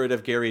spirit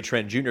of Gary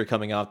Trent Jr.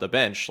 coming off the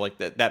bench,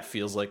 that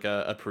feels like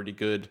a pretty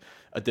good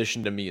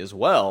addition to me as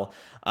well.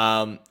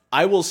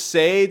 I will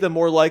say the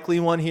more likely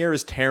one here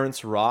is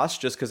Terrence Ross,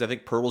 just because I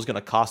think Poeltl's going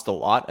to cost a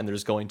lot, and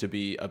there's going to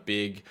be a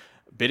big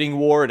bidding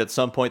war, and at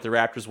some point the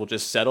Raptors will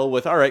just settle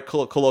with, all right,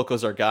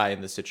 Koloko's our guy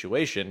in this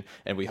situation,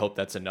 and we hope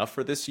that's enough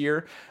for this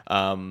year.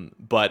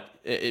 But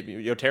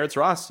Terrence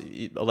Ross,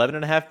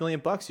 $11.5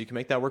 million, you can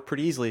make that work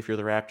pretty easily if you're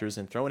the Raptors,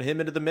 and throwing him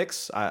into the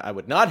mix, I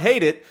would not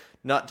hate it.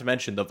 Not to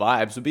mention the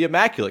vibes would be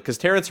immaculate, because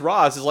Terrence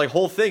Ross is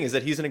whole thing is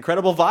that he's an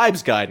incredible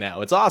vibes guy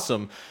now. It's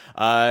awesome.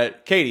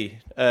 Katie,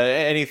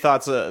 any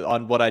thoughts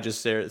on what I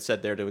just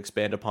said there to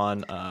expand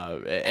upon?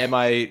 Am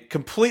I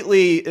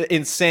completely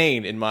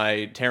insane in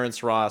my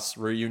Terrence Ross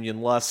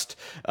reunion lust?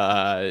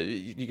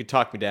 You can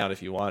talk me down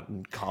if you want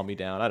and calm me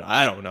down.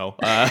 I don't know.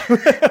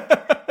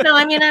 No,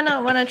 I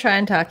don't want to try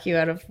and talk you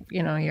out of,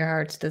 your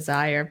heart's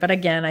desire. But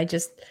again, I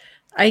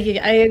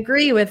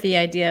agree with the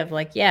idea of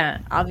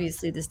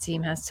obviously this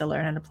team has to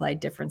learn how to play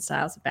different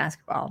styles of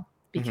basketball,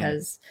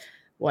 because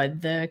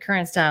what the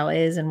current style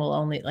is and will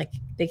only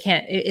they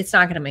can't, it's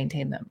not going to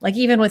maintain them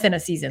even within a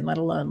season, let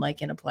alone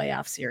in a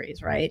playoff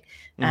series, right?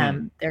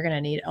 They're going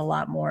to need a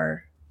lot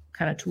more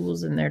kind of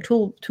tools in their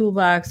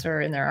toolbox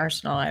or in their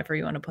arsenal, however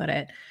you want to put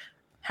it.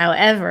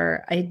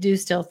 However, I do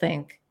still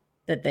think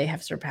that they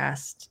have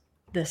surpassed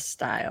this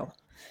style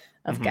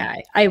of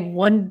guy. I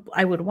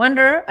would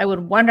wonder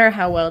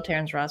how well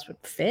Terrence Ross would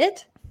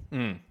fit.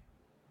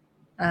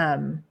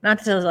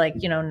 Not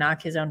to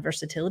knock his own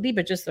versatility,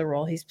 but just the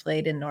role he's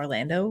played in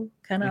Orlando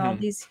kind of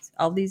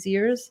all these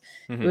years.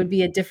 It would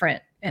be a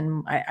different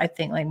and I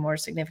think more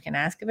significant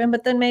ask of him.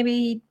 But then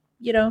maybe,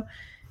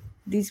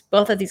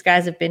 both of these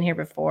guys have been here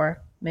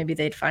before. Maybe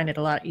they'd find it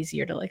a lot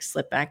easier to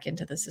slip back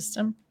into the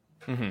system.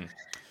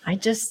 I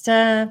just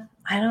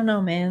I don't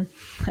know, man.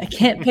 I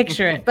can't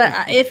picture it.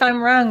 But if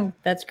I'm wrong,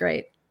 that's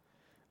great.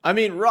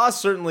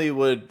 Ross certainly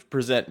would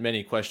present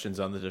many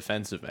questions on the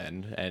defensive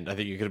end, and I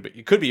think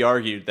it could be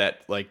argued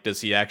that,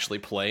 does he actually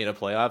play in a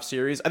playoff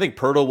series? I think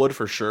Poeltl would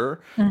for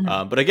sure,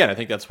 but again, I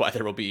think that's why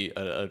there will be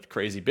a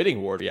crazy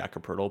bidding war to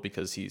Jakob Poeltl,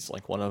 because he's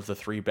one of the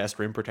 3 best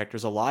rim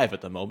protectors alive at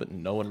the moment,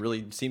 and no one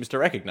really seems to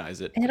recognize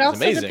it. It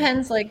also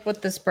depends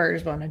what the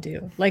Spurs want to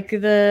do.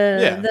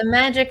 The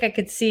Magic, I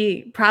could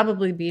see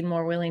probably being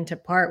more willing to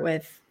part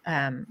with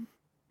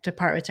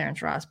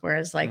Terrence Ross,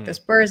 whereas the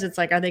Spurs, it's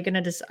are they going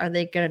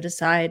to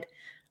decide,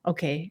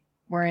 okay,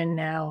 we're in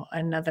now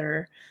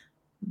another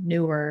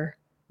newer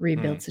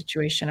rebuild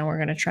situation, and we're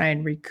going to try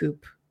and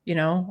recoup,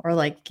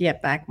 or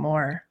get back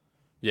more,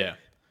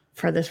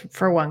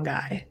 for one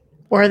guy,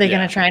 or are they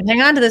going to try and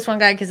hang on to this one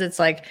guy because it's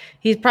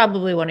he's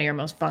probably one of your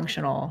most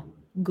functional,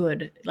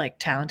 good,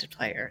 talented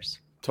players.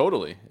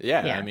 Totally.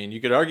 Yeah. Yeah. I mean, you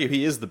could argue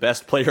he is the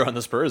best player on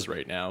the Spurs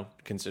right now,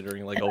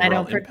 considering like overall I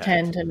don't impact.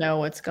 pretend to know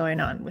what's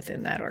going on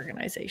within that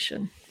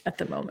organization at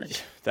the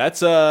moment.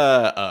 That's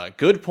a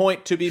good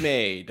point to be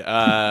made.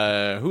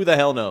 Who the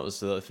hell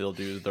knows if they'll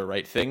do the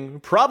right thing?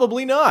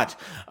 Probably not.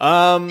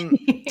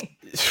 God.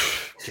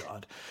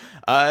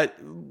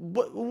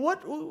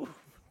 What?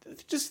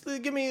 Just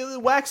give me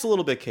wax a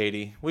little bit,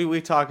 Katie. We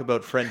talk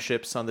about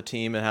friendships on the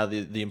team and how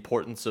the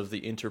importance of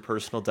the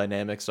interpersonal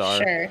dynamics are.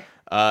 Sure.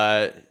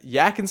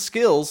 Yak and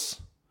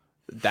Skills,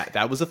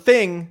 that was a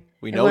thing.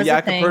 We know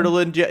Jakob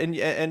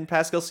Poeltl and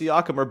Pascal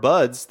Siakam are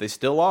buds. They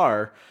still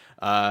are.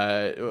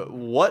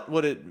 What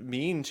would it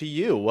mean to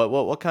you?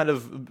 What kind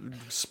of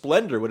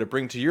splendor would it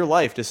bring to your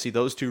life to see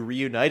those two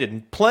reunited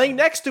and playing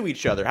next to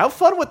each other? How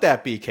fun would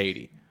that be,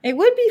 Katie? It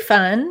would be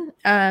fun.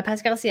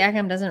 Pascal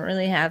Siakam doesn't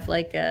really have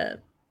like a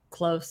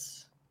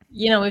close,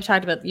 you and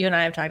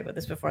I have talked about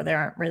this before. There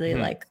aren't really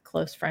like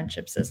close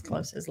friendships as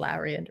close as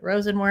Lowry and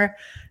DeRozan were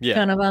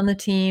kind of on the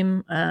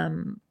team.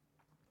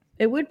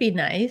 It would be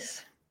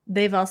nice.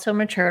 They've also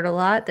matured a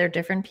lot. They're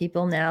different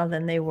people now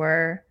than they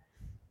were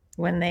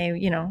when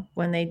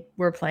they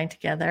were playing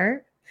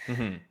together.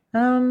 I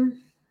don't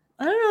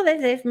know.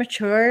 They've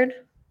matured.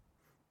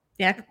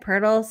 Jakob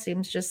Poeltl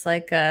seems just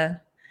like I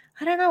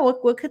don't know.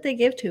 What could they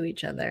give to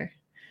each other?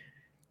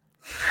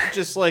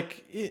 Just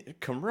like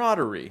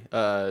camaraderie,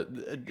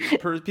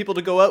 people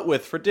to go out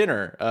with for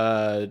dinner,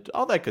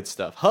 all that good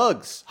stuff.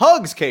 Hugs,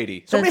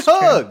 Katie. So many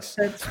hugs.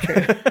 That's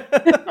true.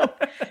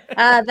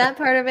 That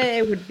part of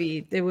it would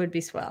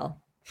be swell.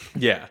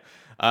 Yeah.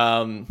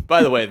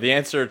 By the way, the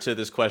answer to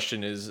this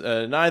question is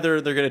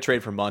neither. They're going to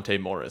trade for Monte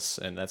Morris,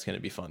 and that's going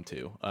to be fun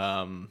too.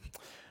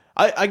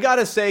 I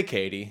gotta say,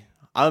 Katie,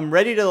 I'm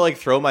ready to like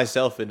throw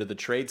myself into the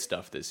trade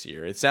stuff this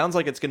year. It sounds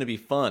like it's going to be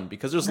fun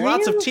because there's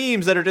lots of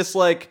teams that are just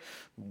like,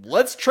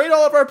 let's trade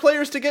all of our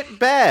players to get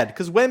bad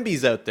because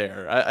Wemby's out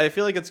there. I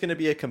feel like it's going to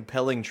be a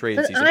compelling trade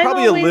season.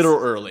 Probably a little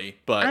early,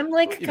 but I'm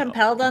like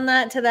compelled on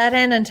that to that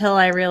end until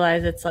I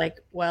realize it's like,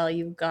 well,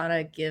 you've got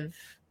to give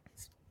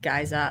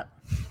guys up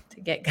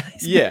to get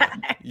guys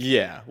back.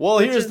 Yeah. Well,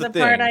 which here's is the the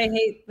thing. part I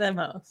hate the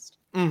most.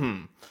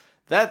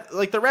 That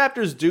like the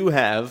Raptors do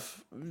have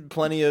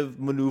plenty of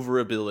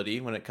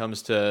maneuverability when it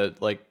comes to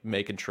like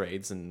making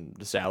trades and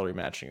salary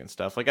matching and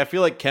stuff. Like I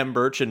feel like Kem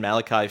Birch and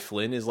Malachi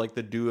Flynn is like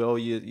the duo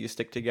you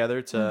stick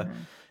together to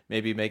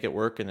maybe make it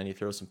work, and then you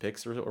throw some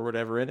picks or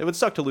whatever in. It would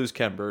suck to lose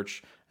Kem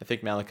Birch. I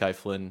think Malachi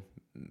Flynn,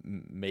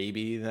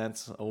 maybe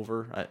that's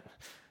over.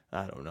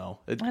 I don't know.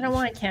 I don't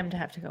want Kem to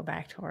have to go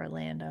back to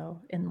Orlando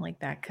in like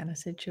that kind of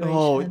situation.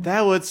 Oh,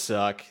 that would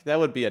suck. That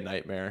would be a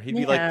nightmare. He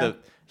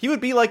would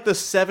be like the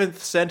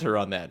seventh center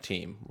on that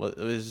team. It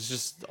was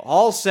just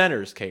all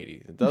centers,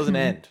 Katie. It doesn't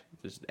end.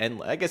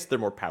 I guess they're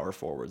more power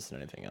forwards than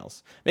anything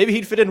else. Maybe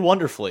he'd fit in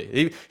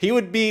wonderfully. He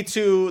would be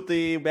to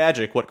the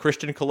Magic what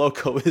Christian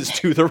Koloko is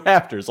to the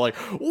Raptors. Like,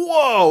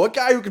 whoa, a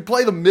guy who can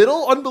play the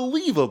middle?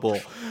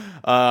 Unbelievable.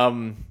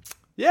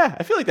 Yeah,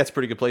 I feel like that's a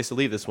pretty good place to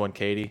leave this one,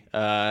 Katie.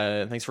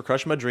 Thanks for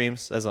crushing my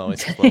dreams, as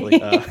always. It's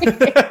lovely.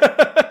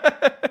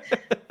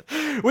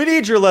 We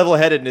need your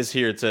level-headedness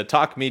here to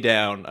talk me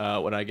down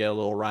when I get a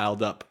little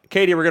riled up.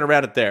 Katie, we're going to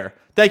round it there.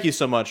 Thank you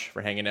so much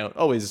for hanging out.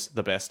 Always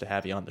the best to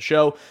have you on the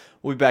show.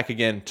 We'll be back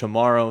again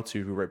tomorrow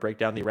to break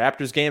down the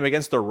Raptors game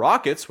against the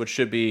Rockets, which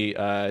should be,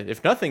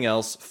 if nothing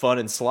else, fun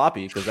and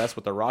sloppy, because that's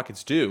what the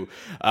Rockets do.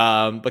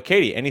 But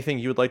Katie, anything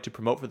you would like to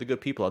promote for the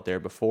good people out there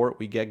before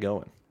we get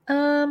going?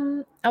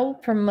 I will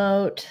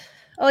promote.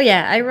 Oh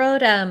yeah, I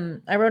wrote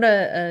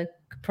a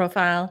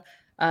profile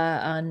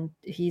on.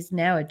 He's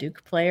now a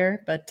Duke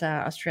player, but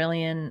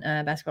Australian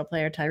basketball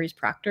player Tyrese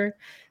Proctor.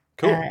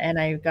 Cool. And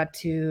I got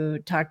to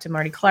talk to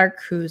Marty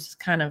Clark, who's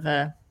kind of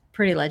a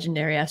pretty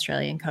legendary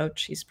Australian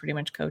coach. He's pretty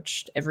much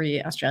coached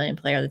every Australian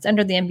player that's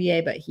entered the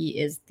NBA, but he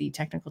is the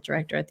technical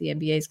director at the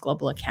NBA's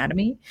Global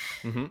Academy.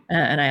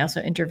 And I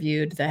also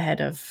interviewed the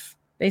head of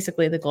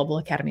basically the Global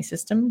Academy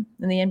system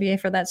in the NBA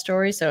for that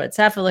story. So it's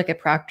half a look at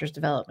Proctor's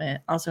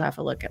development, also half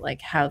a look at like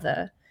how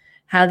the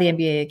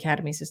NBA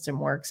Academy system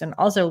works, and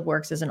also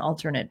works as an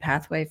alternate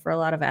pathway for a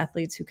lot of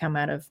athletes who come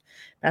out of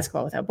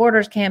Basketball Without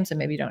Borders camps and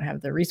maybe don't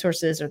have the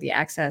resources or the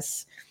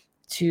access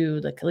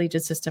to the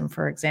collegiate system,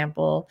 for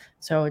example.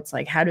 So it's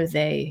like, how do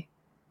they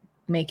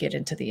make it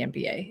into the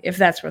NBA if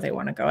that's where they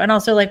want to go? And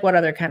also like, what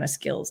other kind of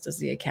skills does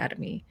the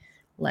academy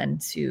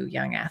lend to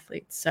young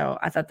athletes? So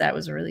I thought that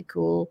was really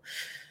cool.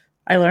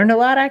 I learned a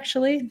lot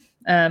actually.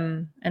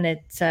 And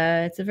it's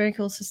a very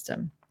cool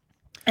system.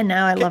 And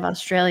now I love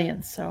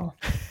Australians, so.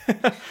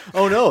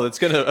 Oh no, that's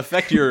going to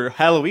affect your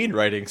Halloween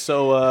writing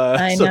so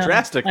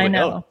drastically. I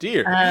know. Oh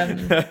dear.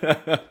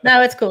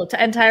 No, it's cool.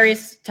 And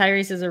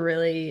Tyrese is a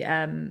really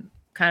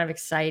kind of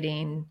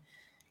exciting,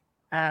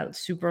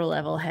 super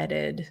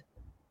level-headed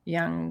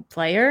young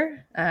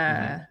player,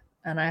 and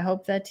I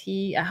hope that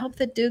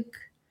Duke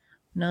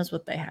knows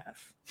what they have.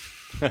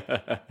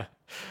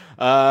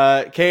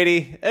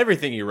 Katie,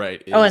 everything you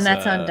write is... Oh, and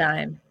that's on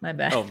Dime. My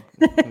bad. Oh,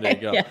 there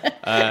you go.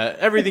 Yeah.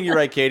 Everything you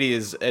write, Katie,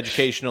 is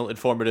educational,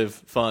 informative,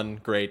 fun,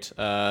 great.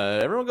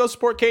 Everyone go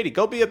support Katie.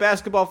 Go be a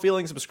Basketball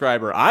Feeling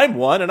subscriber. I'm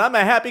one, and I'm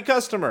a happy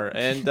customer.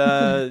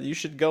 And you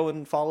should go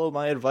and follow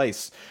my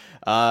advice.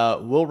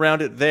 We'll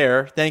round it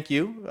there. Thank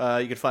you.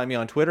 You can find me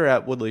on Twitter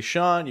at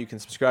WoodleySean. You can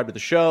subscribe to the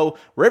show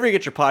wherever you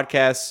get your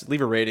podcasts.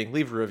 Leave a rating,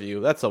 leave a review.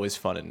 That's always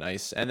fun and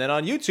nice. And then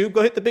on YouTube,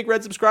 go hit the big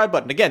red subscribe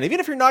button. Again, even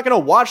if you're not going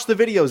to watch the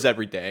videos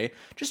every day,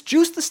 just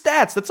juice the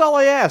stats. That's all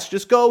I ask.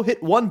 Just go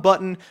hit one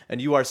button and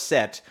you are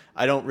set.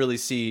 I don't really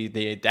see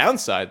the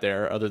downside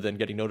there other than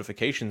getting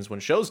notifications when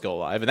shows go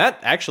live. And that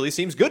actually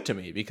seems good to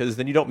me because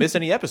then you don't miss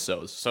any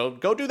episodes. So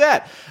go do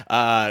that.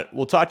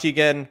 We'll talk to you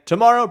again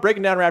tomorrow,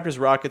 breaking down Raptors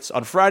Rockets.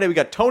 On Friday, we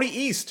got Tony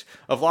East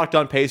of Locked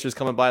On Pacers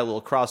coming by, a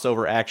little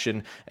crossover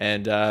action.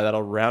 And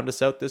that'll round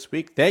us out this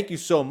week. Thank you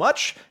so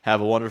much.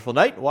 Have a wonderful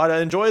night.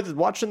 Enjoy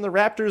watching the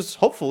Raptors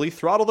hopefully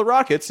throttle the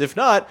Rockets. If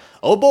not,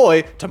 oh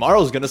boy,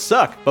 tomorrow's going to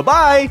suck.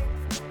 Bye-bye.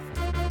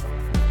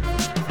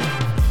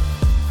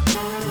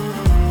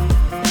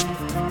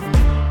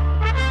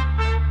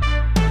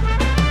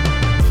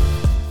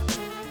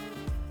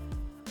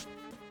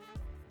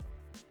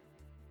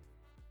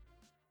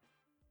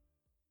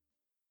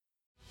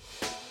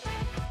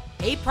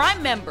 Hey,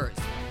 Prime members,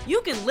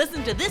 you can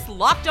listen to this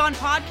Locked On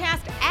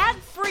podcast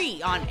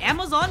ad-free on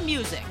Amazon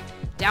Music.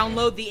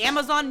 Download the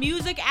Amazon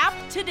Music app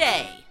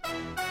today.